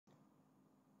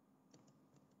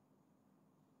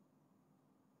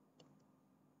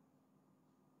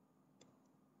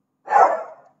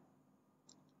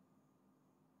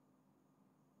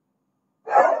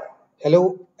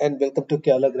Hello and welcome to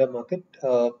Kyalagram Market.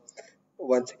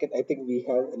 One second, I think we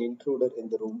have an intruder in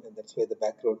the room, and that's why the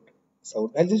background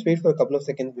sound. I'll just wait for a couple of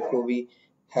seconds before we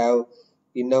have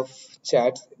enough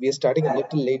chats. We are starting a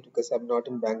little late because I'm not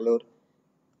in Bangalore.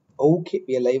 Okay,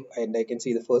 we are live, and I can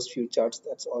see the first few charts.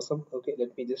 That's awesome. Okay,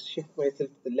 let me just shift myself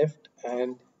to the left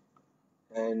and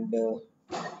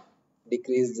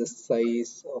decrease the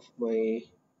size of my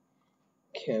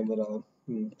camera.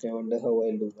 I wonder how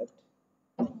I'll do that.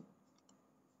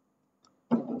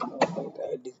 Right,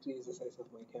 I decrease the size of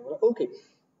my camera. Okay.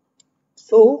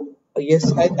 So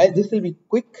yes, this will be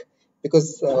quick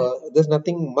because there's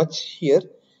nothing much here.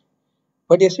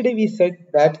 But yesterday we said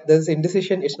that this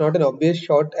indecision is not an obvious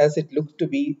short as it looks to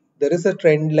be. There is a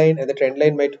trend line and the trend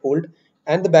line might hold,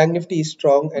 and the Bank Nifty is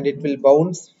strong and it will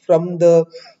bounce from the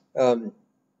um,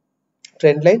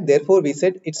 trend line. Therefore, we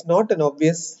said it's not an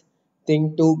obvious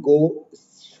thing to go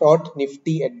short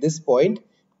Nifty at this point.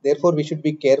 Therefore, we should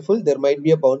be careful. There might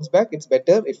be a bounce back. It's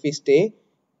better if we stay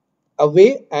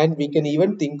away, and we can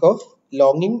even think of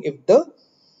longing if the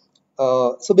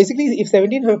so basically if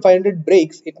 17,500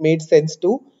 breaks, it made sense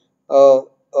to uh,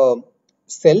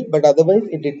 sell, but otherwise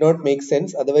it did not make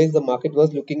sense. Otherwise the market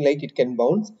was looking like it can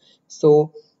bounce.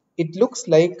 So it looks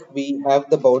like we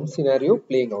have the bounce scenario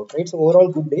playing out, right? So overall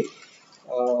good day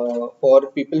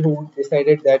for people who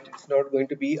decided that it's not going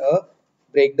to be a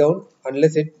breakdown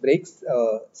unless it breaks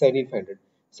 17,500.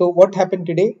 So what happened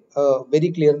today?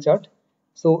 Very clear chart.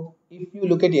 So if you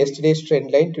look at yesterday's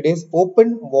trend line, today's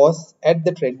open was at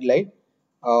the trend line.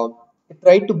 It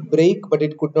tried to break, but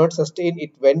it could not sustain.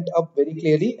 It went up very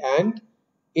clearly, and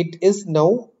it is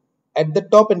now at the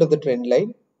top end of the trend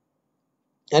line.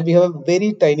 And we have a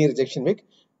very tiny rejection wick.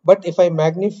 But if I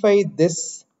magnify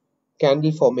this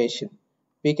candle formation,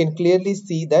 we can clearly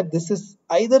see that this is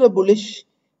either a bullish,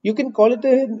 you can call it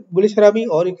a bullish harami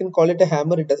or you can call it a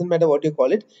hammer. It doesn't matter what you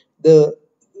call it. The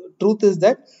truth is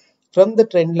that from the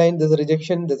trend line, there's a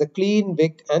rejection, there's a clean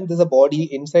wick, and there's a body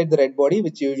inside the red body,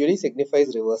 which usually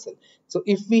signifies reversal. So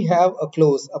if we have a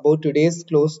close about today's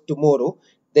close tomorrow,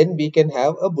 then we can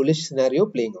have a bullish scenario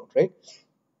playing out, right?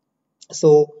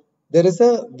 So there is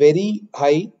a very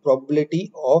high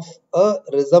probability of a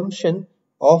resumption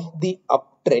of the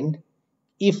uptrend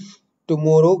if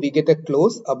tomorrow we get a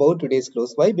close above today's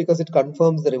close. Why? Because it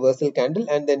confirms the reversal candle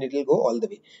and then it will go all the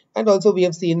way. And also we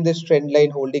have seen this trend line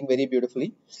holding very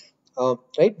beautifully,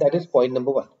 right? That is point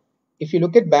number one. If you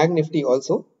look at Bank Nifty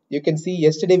also, you can see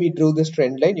yesterday we drew this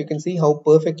trend line. You can see how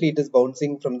perfectly it is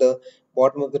bouncing from the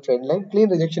bottom of the trend line. Clean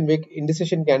rejection wick,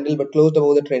 indecision candle, but closed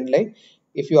above the trend line.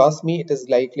 If you ask me, it is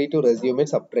likely to resume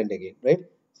its uptrend again, right?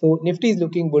 So Nifty is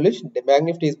looking bullish. The Bank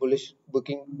Nifty is bullish,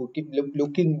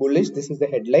 looking bullish. This is the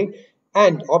headline.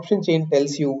 And option chain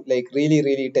tells you like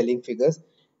really telling figures.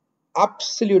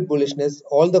 Absolute bullishness.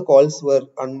 All the calls were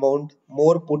unwound.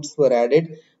 More puts were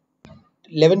added.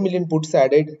 11 million puts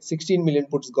added, 16 million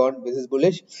puts gone. This is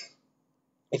bullish.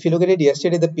 If you look at it,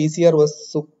 yesterday the PCR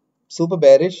was super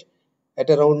bearish at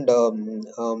around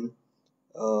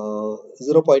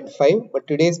 0.5, but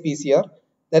today's PCR,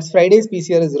 that's Friday's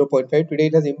PCR is 0.5. Today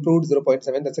it has improved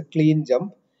 0.7. That's a clean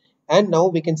jump. And now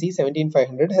we can see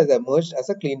 17,500 has emerged as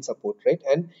a clean support, right?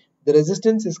 And the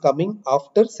resistance is coming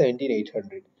after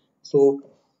 17,800. So,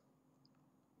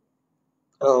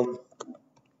 um,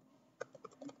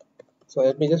 so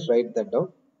let me just write that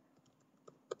down.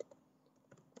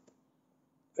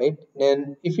 Right?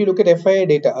 And if you look at FII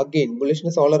data, again,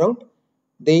 bullishness all around.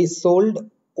 They sold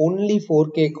only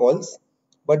 4K calls,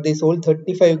 but they sold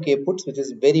 35K puts, which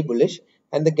is very bullish.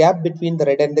 And the gap between the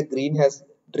red and the green has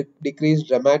decreased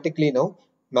dramatically now.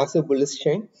 Massive bullish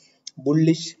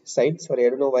side. Sorry, I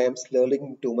don't know why I'm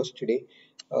slurring too much today.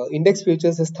 Index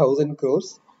futures is 1,000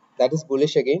 crores. That is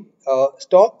bullish again.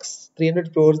 Stocks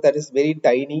 300 crores. That is very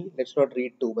tiny. Let's not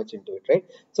read too much into it, right?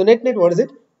 So net, what is it?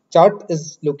 Chart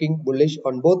is looking bullish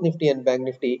on both Nifty and Bank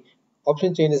Nifty.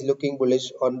 Option chain is looking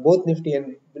bullish on both Nifty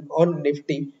and on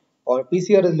Nifty. Or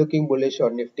PCR is looking bullish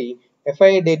on Nifty.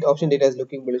 FIA data, option data is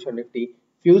looking bullish on Nifty.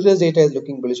 Futures data is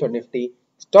looking bullish on Nifty.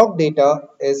 Stock data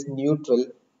is neutral.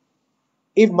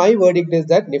 If my verdict is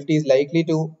that Nifty is likely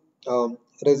to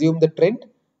resume the trend,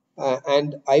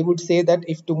 and I would say that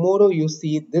if tomorrow you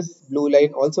see this blue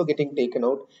line also getting taken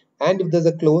out, and if there's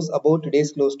a close above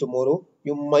today's close tomorrow,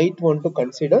 you might want to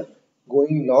consider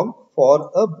going long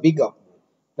for a big up.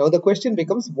 Now the question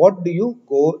becomes, what do you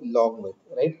go long with,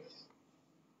 right?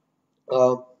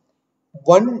 Uh,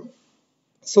 one,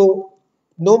 so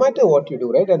no matter what you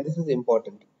do, right, and this is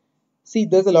important. See,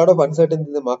 there's a lot of uncertainty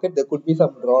in the market. There could be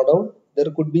some drawdown.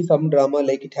 There could be some drama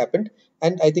like it happened.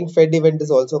 And I think Fed event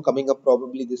is also coming up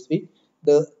probably this week.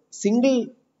 The single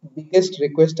biggest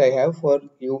request I have for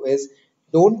you is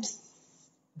don't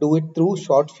do it through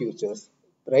short futures,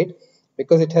 right?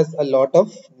 Because it has a lot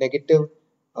of negative,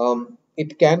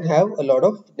 it can have a lot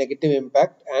of negative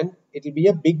impact, and it will be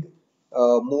a big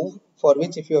move for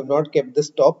which if you have not kept the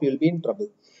stop, you'll be in trouble.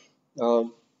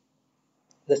 Um,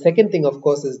 the second thing, of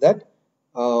course, is that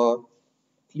uh,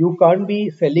 you can't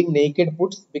be selling naked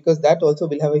puts because that also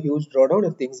will have a huge drawdown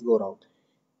if things go wrong.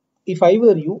 If I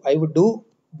were you, I would do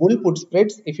bull put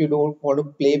spreads if you don't want to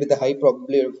play with a high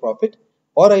probability of profit,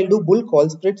 or I'll do bull call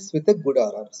spreads with a good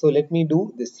RR. So let me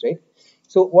do this, right?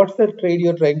 So what's the trade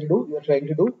you're trying to do? You're trying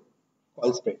to do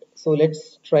call spread. So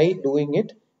let's try doing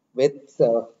it with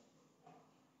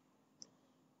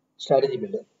strategy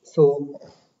builder. So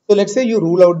let's say you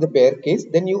rule out the bear case,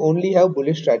 then you only have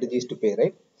bullish strategies to pay,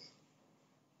 right?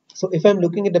 So if I'm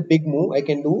looking at a big move, I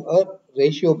can do a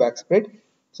ratio back spread.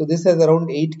 So this has around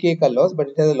 8k ka loss, but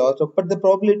it has a loss of. But the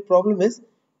problem is,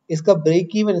 iska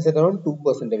break even is at around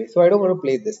 2% away. So I don't want to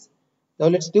play this. Now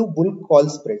let's do bull call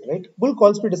spread, right? Bull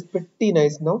call spread is pretty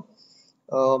nice now.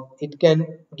 It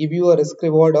can give you a risk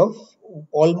reward of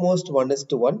almost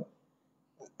 1:1,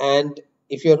 and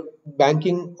if you're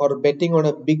banking or betting on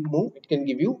a big move, it can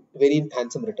give you very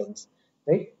handsome returns,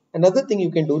 right? Another thing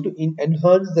you can do to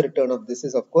enhance the return of this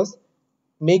is, of course,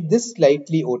 make this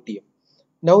slightly OTM.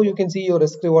 Now you can see your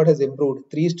risk reward has improved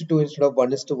 3 is to 2 instead of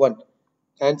 1 is to 1,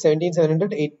 and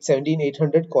 17,700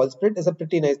 17,800 call spread is a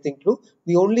pretty nice thing to do.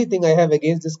 The only thing I have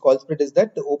against this call spread is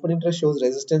that the open interest shows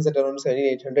resistance at around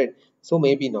 17,800, so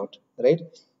maybe not, right?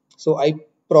 So I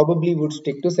probably would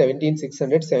stick to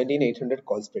 17,600 17,800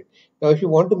 call spread. Now if you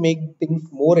want to make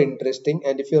things more interesting,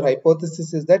 and if your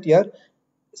hypothesis is that yeah,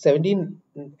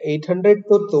 17,800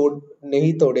 to tod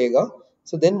nahi todega,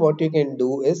 so then what you can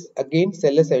do is again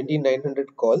sell a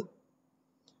 17,900 call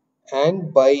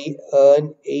and buy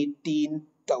an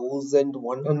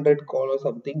 18,100 call or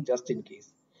something just in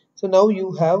case. So now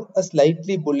you have a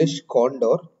slightly bullish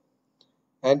condor,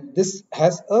 and this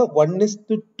has a 1 is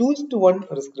to 2 is to 1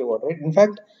 risk reward, right? In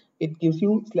fact, it gives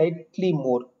you slightly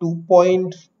more 2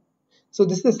 point. So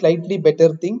this is a slightly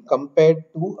better thing compared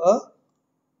to a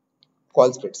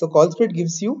call spread. So call spread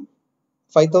gives you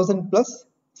 5,000 plus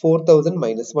 4,000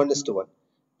 minus 1 is to 1,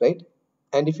 right?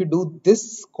 And if you do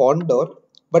this condor,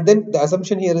 but then the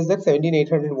assumption here is that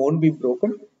 17,800 won't be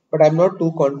broken, but I'm not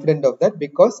too confident of that,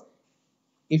 because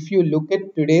if you look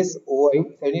at today's OI,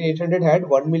 17,800 had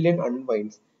 1 million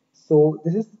unwinds. So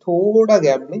this is thoda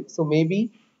gambling. So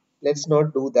maybe let's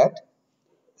not do that.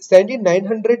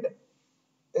 17,900,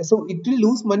 so it will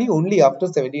lose money only after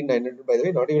 17,900, by the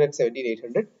way, not even at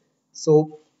 17,800.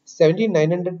 So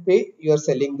 17,900 pay you are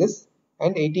selling this,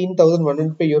 and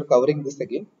 18,100 pay you are covering this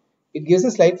again. It gives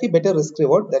a slightly better risk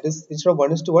reward, that is instead of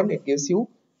 1 is to 1 it gives you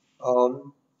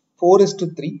 4 is to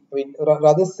 3, I mean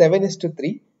rather 7 is to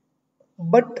 3.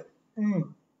 But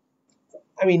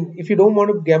I mean, if you don't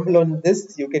want to gamble on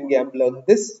this, you can gamble on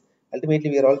this. Ultimately,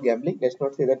 we are all gambling. Let's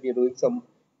not say that we are doing some,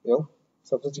 you know,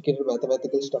 sophisticated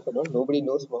mathematical stuff and all. Nobody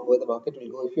knows where the market will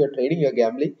go. If you are trading, you are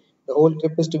gambling. The whole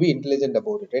trip is to be intelligent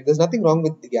about it, right? There's nothing wrong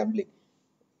with the gambling.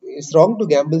 It's wrong to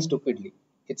gamble stupidly.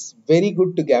 It's very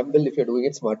good to gamble if you're doing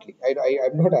it smartly.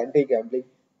 I'm not anti-gambling.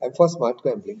 I'm for smart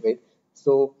gambling, right?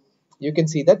 So you can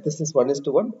see that this is 1 is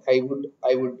to 1.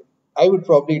 I would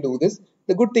probably do this.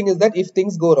 The good thing is that if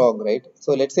things go wrong, right?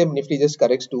 So let's say Nifty just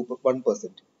corrects to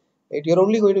 1%, right? You're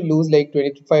only going to lose like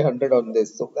 2,500 on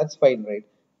this. So that's fine, right?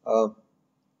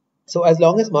 So as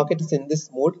long as market is in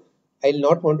this mode, I'll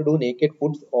not want to do naked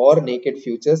puts or naked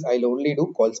futures. I'll only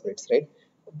do call spreads, right?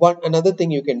 But another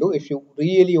thing you can do if you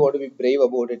really want to be brave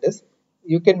about it is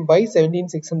you can buy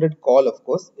 17,600 call. Of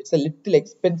course, it's a little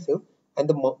expensive, and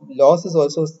the loss is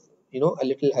also a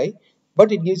little high,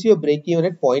 but it gives you a break even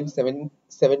at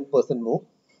 0.77% move.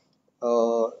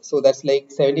 So that's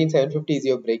like 17,750 is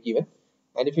your break even.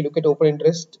 And if you look at open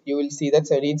interest, you will see that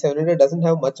 17,700 doesn't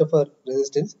have much of a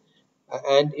resistance.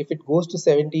 And if it goes to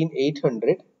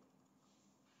 17,800,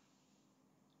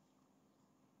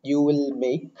 you will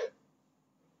make,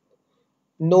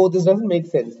 no, this doesn't make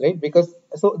sense, right? Because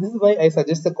so this is why I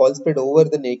suggest the call spread over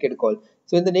the naked call.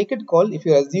 So in the naked call, if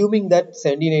you're assuming that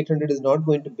 17,800 is not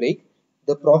going to break,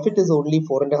 the profit is only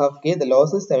 4.5k, the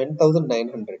loss is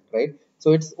 7,900, right?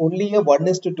 So it's only a 1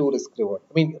 is to 2 risk reward.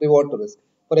 I mean reward to risk.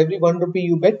 For every 1 rupee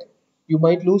you bet, you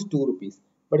might lose 2 rupees.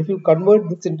 But if you convert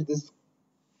this into this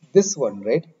one,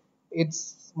 right,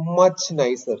 it's much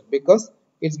nicer because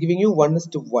it's giving you 1 is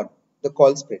to 1, the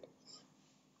call spread.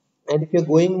 And if you're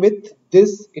going with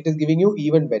this, it is giving you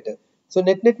even better. So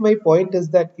net my point is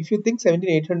that if you think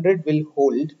 17,800 will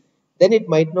hold, then it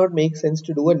might not make sense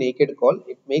to do a naked call.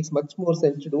 It makes much more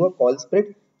sense to do a call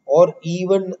spread or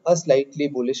even a slightly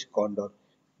bullish condor.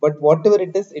 But whatever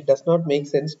it is, it does not make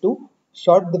sense to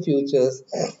short the futures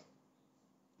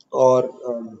or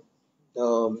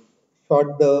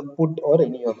short the put or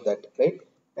any of that, right?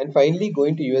 And finally,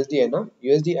 going to USD INR.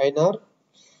 USD INR,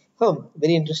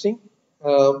 very interesting.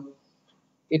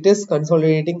 It is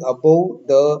consolidating above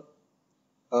the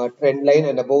trend line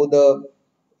and above the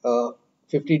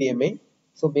 50 DMA.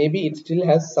 So maybe it still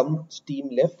has some steam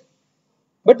left.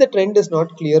 But the trend is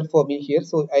not clear for me here.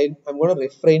 So I'm going to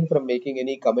refrain from making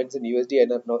any comments in USD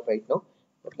INR not right now.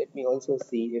 But let me also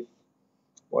see if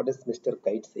what is Mr.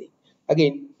 Kite saying.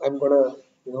 Again, I'm going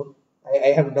to, I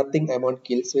have nothing. I'm on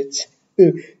kill switch.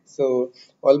 So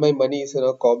all my money is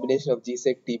combination of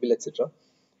GSEC, T-bill, etc.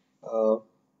 Uh,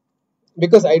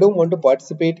 because I don't want to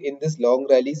participate in this long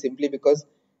rally simply because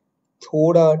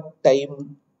thoda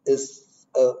time is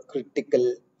a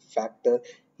critical factor.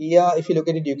 Yeah, if you look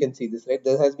at it, you can see this, right?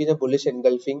 There has been a bullish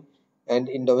engulfing, and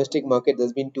in domestic market,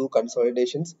 there's been two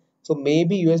consolidations. So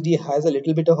maybe USD has a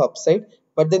little bit of upside,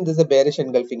 but then there's a bearish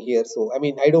engulfing here. So I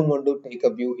mean, I don't want to take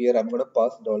a view here. I'm going to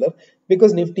pass dollar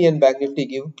because Nifty and Bank Nifty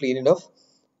give clean enough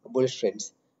bullish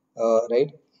trends,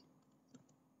 right?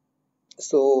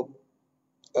 So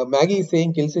Maggie is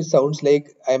saying Kilswitch sounds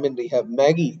like I'm in rehab.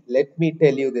 Maggie, let me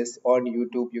tell you this on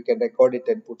YouTube. You can record it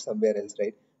and put somewhere else,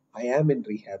 right? I am in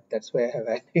rehab. That's why I have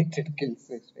animated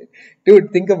Kilswitch, right?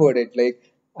 Dude, think about it. Like,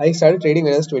 I started trading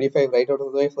when I was 25, right out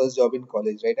of my first job in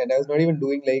college, right? And I was not even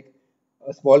doing like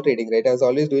a small trading, right? I was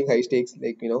always doing high stakes,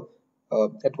 like,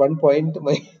 at one point,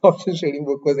 my options trading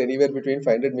book was anywhere between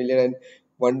 500 million and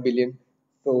 1 billion.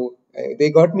 So they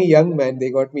got me young, man.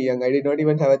 They got me young. I did not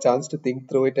even have a chance to think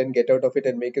through it and get out of it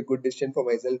and make a good decision for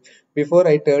myself. Before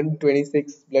I turned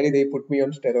 26, bloody, they put me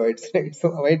on steroids, right?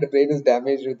 So my brain is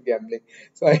damaged with gambling.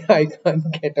 So I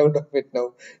can't get out of it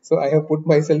now. So I have put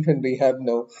myself in rehab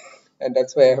now, and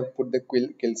that's why I have put the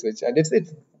kill switch. And it's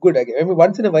good again. I mean,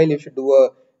 once in a while you should do a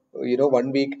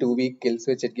 1 week, 2 week kill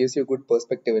switch. It gives you good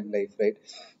perspective in life, right?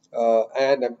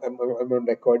 And I'm on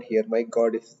record here. My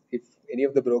God, if any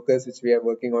of the brokers which we are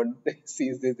working on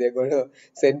sees this, they're going to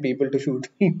send people to shoot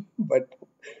me. But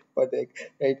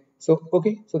right. So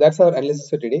okay, so that's our analysis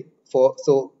for today.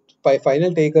 By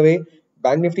final takeaway,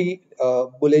 Bank Nifty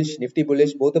bullish, Nifty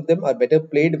bullish, both of them are better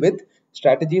played with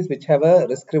strategies which have a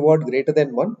risk reward greater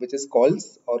than one, which is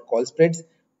calls or call spreads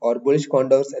or bullish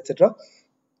condors, etc.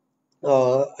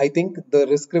 I think the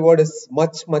risk reward is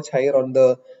much higher on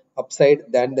the upside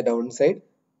than the downside.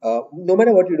 No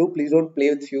matter what you do, please don't play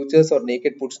with futures or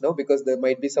naked puts now because there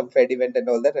might be some Fed event and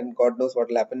all that, and God knows what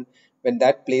will happen when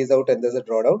that plays out and there's a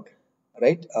drawdown,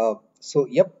 right? So,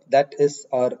 yep, that is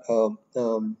our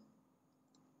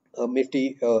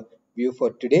Nifty view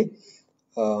for today.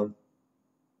 Uh,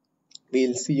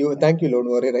 we'll see you. Thank you, Lone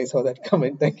Warrior. I saw that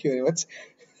comment. Thank you very much.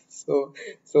 So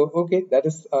okay, that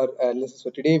is our analysis for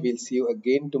today. We'll see you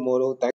again tomorrow. Thank